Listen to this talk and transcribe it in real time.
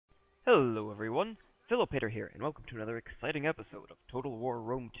Hello everyone, Philopater here, and welcome to another exciting episode of Total War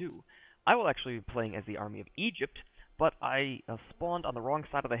Rome 2. I will actually be playing as the army of Egypt, but I spawned on the wrong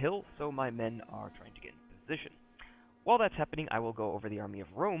side of the hill, so my men are trying to get in position. While that's happening, I will go over the army of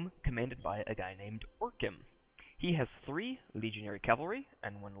Rome, commanded by a guy named Orkim. He has 3 legionary cavalry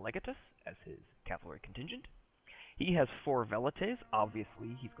and 1 legatus as his cavalry contingent. He has 4 velites.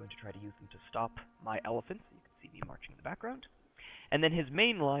 Obviously he's going to try to use them to stop my elephants. You can see me marching in the background. And then his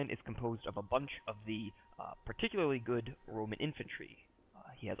main line is composed of a bunch of the particularly good Roman infantry.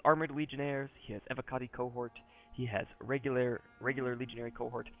 He has armored legionnaires, he has evocati cohort, he has regular legionary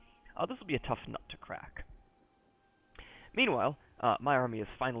cohort. This will be a tough nut to crack. Meanwhile, my army has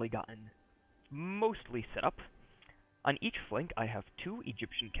finally gotten mostly set up. On each flank I have 2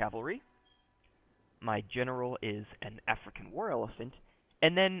 Egyptian cavalry. My general is an African war elephant,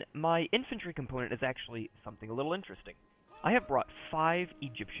 and then my infantry component is actually something a little interesting. I have brought 5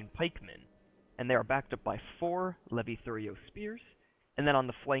 Egyptian pikemen, and they are backed up by 4 Levi-Thurio spears, and then on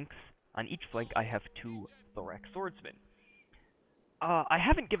the flanks, on each flank, I have 2 thorax swordsmen. I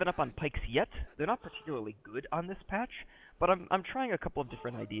haven't given up on pikes yet. They're not particularly good on this patch, but I'm trying a couple of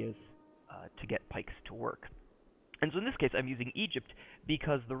different ideas to get pikes to work. And so in this case, I'm using Egypt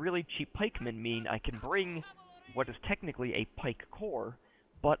because the really cheap pikemen mean I can bring what is technically a pike corps,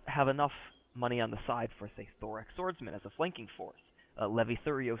 but have enough money on the side for, say, thorax swordsmen as a flanking force,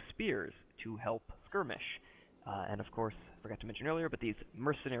 Levi-Thurio spears to help skirmish, and of course, I forgot to mention earlier, but these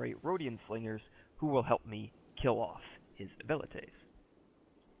mercenary Rhodian slingers who will help me kill off his velites.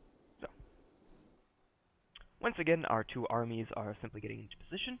 So, once again, our 2 armies are simply getting into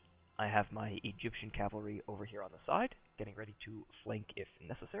position. I have my Egyptian cavalry over here on the side, getting ready to flank if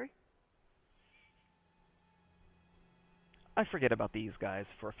necessary. I forget about these guys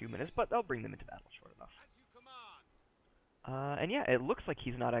for a few minutes, but I'll bring them into battle short enough. And yeah, it looks like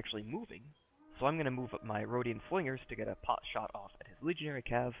he's not actually moving, so I'm going to move up my Rhodian slingers to get a pot shot off at his legionary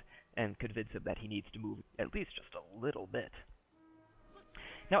cav and convince him that he needs to move at least just a little bit.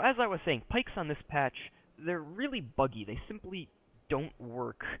 Now, as I was saying, pikes on this patch, they're really buggy. They simply don't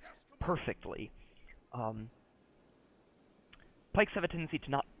work perfectly. Pikes have a tendency to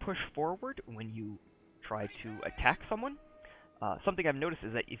not push forward when you try to attack someone. Something I've noticed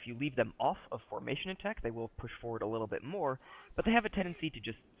is that if you leave them off of formation attack, they will push forward a little bit more, but they have a tendency to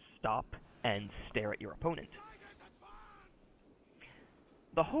just stop and stare at your opponent.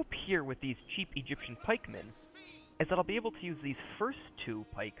 The hope here with these cheap Egyptian pikemen is that I'll be able to use these first 2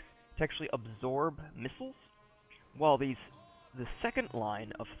 pikes to actually absorb missiles, while the second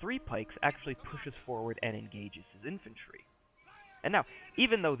line of 3 pikes actually pushes forward and engages his infantry. And now,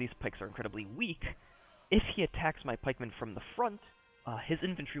 even though these pikes are incredibly weak, if he attacks my pikemen from the front, his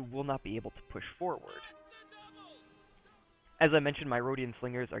infantry will not be able to push forward. As I mentioned, my Rhodian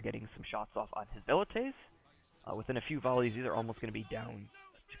slingers are getting some shots off on his velites. Within a few volleys, these are almost going to be down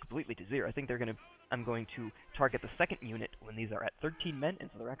completely to 0. I think I'm going to target the second unit when these are at 13 men, and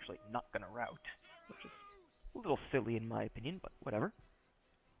so they're actually not going to rout, which is a little silly in my opinion, but whatever.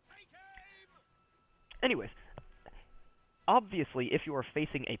 Anyways, obviously, if you are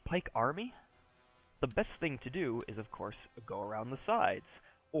facing a pike army, the best thing to do is, of course, go around the sides,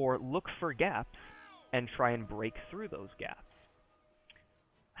 or look for gaps and try and break through those gaps.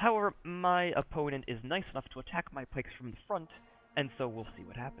 However, my opponent is nice enough to attack my pikes from the front, and so we'll see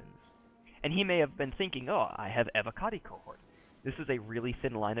what happens. And he may have been thinking, oh, I have evocati cohort. This is a really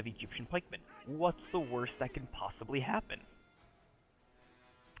thin line of Egyptian pikemen. What's the worst that can possibly happen?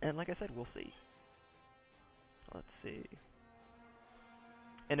 And like I said, we'll see. Let's see.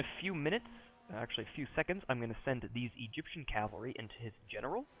 In a few minutes, actually a few seconds, I'm going to send these Egyptian cavalry into his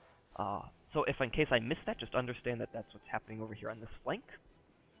general. So if in case I miss that, just understand that that's what's happening over here on this flank.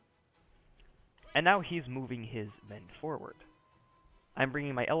 And now he's moving his men forward. I'm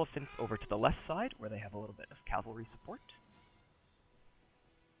bringing my elephants over to the left side, where they have a little bit of cavalry support.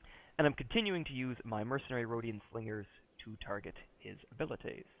 And I'm continuing to use my mercenary Rhodian slingers to target his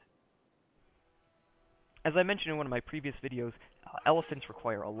velites. As I mentioned in one of my previous videos, elephants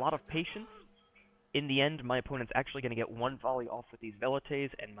require a lot of patience. In the end, my opponent's actually going to get 1 volley off with these velites,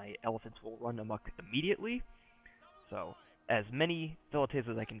 and my elephants will run amok immediately. So, as many velites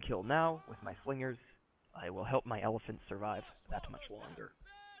as I can kill now with my slingers, I will help my elephants survive that much longer.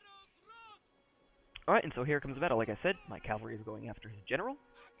 Alright, and so here comes the battle. Like I said, my cavalry is going after his general.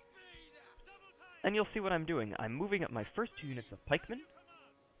 And you'll see what I'm doing. I'm moving up my first 2 units of pikemen,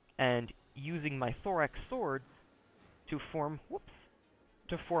 and using my thorax swords to form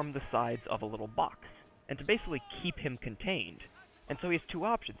the sides of a little box, and to basically keep him contained. And so he has 2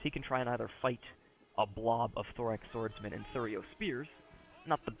 options. He can try and either fight a blob of thorax swordsmen and Thurio spears,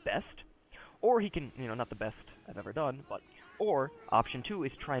 not the best. Or he can, not the best I've ever done, but, or option 2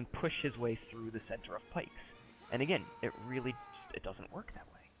 is try and push his way through the center of Pikes. And again, it really, it doesn't work that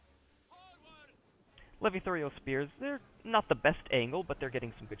way. Levithurio Spears, they're not the best angle, but they're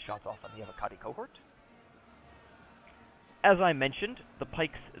getting some good shots off on the Avocati cohort. As I mentioned, the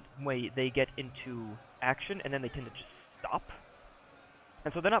Pikes, way they get into action, and then they tend to just stop.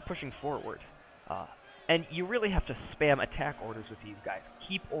 And so they're not pushing forward. And you really have to spam attack orders with these guys.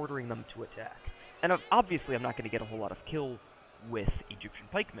 Keep ordering them to attack. And obviously I'm not going to get a whole lot of kills with Egyptian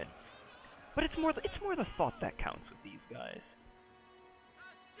pikemen. But it's more the thought that counts with these guys.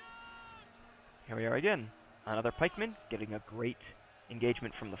 Here we are again. Another pikeman getting a great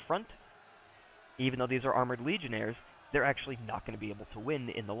engagement from the front. Even though these are armored legionnaires, they're actually not going to be able to win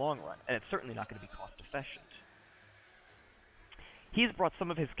in the long run. And it's certainly not going to be cost efficient. He's brought some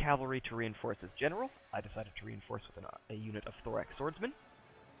of his cavalry to reinforce his general. I decided to reinforce with a unit of thorax swordsmen.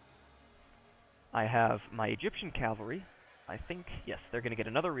 I have my Egyptian cavalry. I think, yes, they're going to get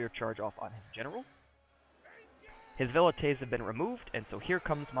another rear charge off on his general. His velites have been removed, and so here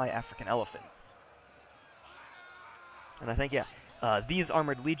comes my African elephants. And I think, yeah, these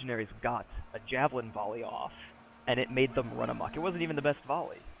armored legionaries got a javelin volley off, and it made them run amok. It wasn't even the best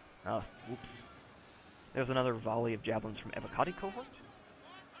volley. Oops. There's another volley of javelins from Avocati cohort.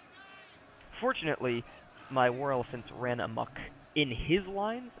 Fortunately, my war elephants ran amok in his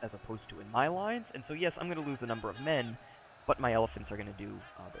lines as opposed to in my lines, and so yes, I'm going to lose a number of men, but my elephants are going to do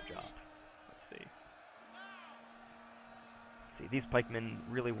their job. Let's see. These pikemen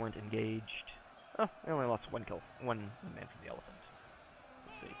really weren't engaged. Oh, I only lost one kill. One man from the elephant.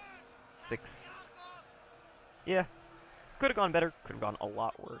 Let's see. 6. Yeah. Could have gone better. Could have gone a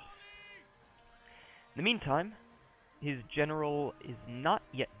lot worse. In the meantime, his general is not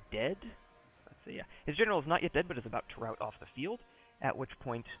yet dead. Let's see, yeah. His general is not yet dead, but is about to rout off the field, at which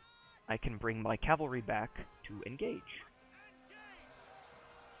point I can bring my cavalry back to engage.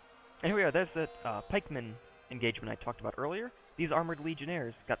 And here we are. There's that pikeman engagement I talked about earlier. These armored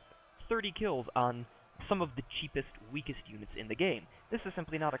legionnaires got 30 kills on some of the cheapest, weakest units in the game. This is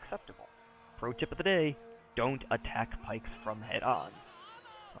simply not acceptable. Pro tip of the day, don't attack pikes from head on.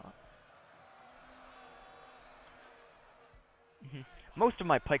 Most of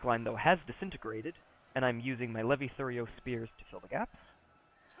my pike line, though, has disintegrated, and I'm using my Levithurio spears to fill the gaps.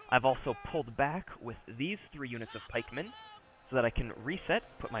 I've also pulled back with these 3 units of pikemen, so that I can reset,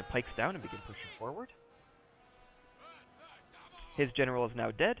 put my pikes down, and begin pushing forward. His general is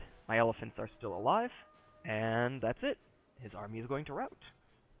now dead, my elephants are still alive, and that's it. His army is going to rout.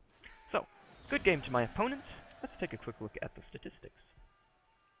 So, good game to my opponent. Let's take a quick look at the statistics.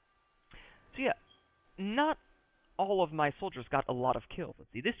 So yeah, not all of my soldiers got a lot of kills.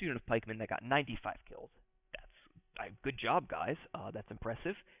 Let's see, this unit of pikemen that got 95 kills. That's good job, guys. That's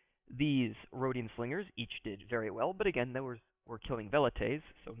impressive. These Rhodian slingers each did very well, but again, they were killing velites,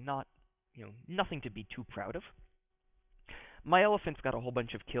 so not, nothing to be too proud of. My elephants got a whole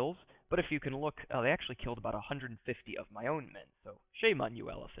bunch of kills, but if you can look, they actually killed about 150 of my own men, so shame on you,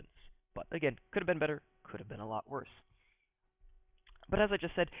 elephants. But again, could have been better, could have been a lot worse. But as I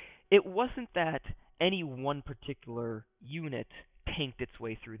just said, it wasn't that any one particular unit tanked its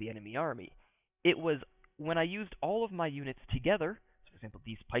way through the enemy army. It was when I used all of my units together, so for example,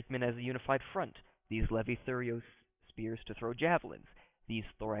 these pikemen as a unified front, these Levithurio spears to throw javelins, these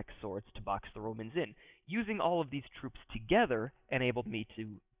thorax swords to box the Romans in. Using all of these troops together enabled me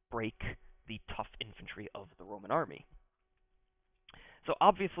to break the tough infantry of the Roman army. So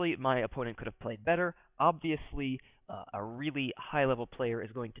obviously my opponent could have played better. Obviously a really high-level player is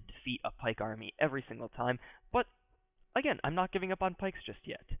going to defeat a pike army every single time, but again, I'm not giving up on pikes just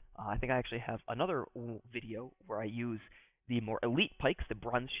yet. I think I actually have another video where I use the more elite pikes, the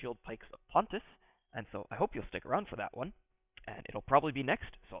bronze shield pikes of Pontus, and so I hope you'll stick around for that one. And it'll probably be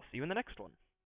next, so I'll see you in the next one.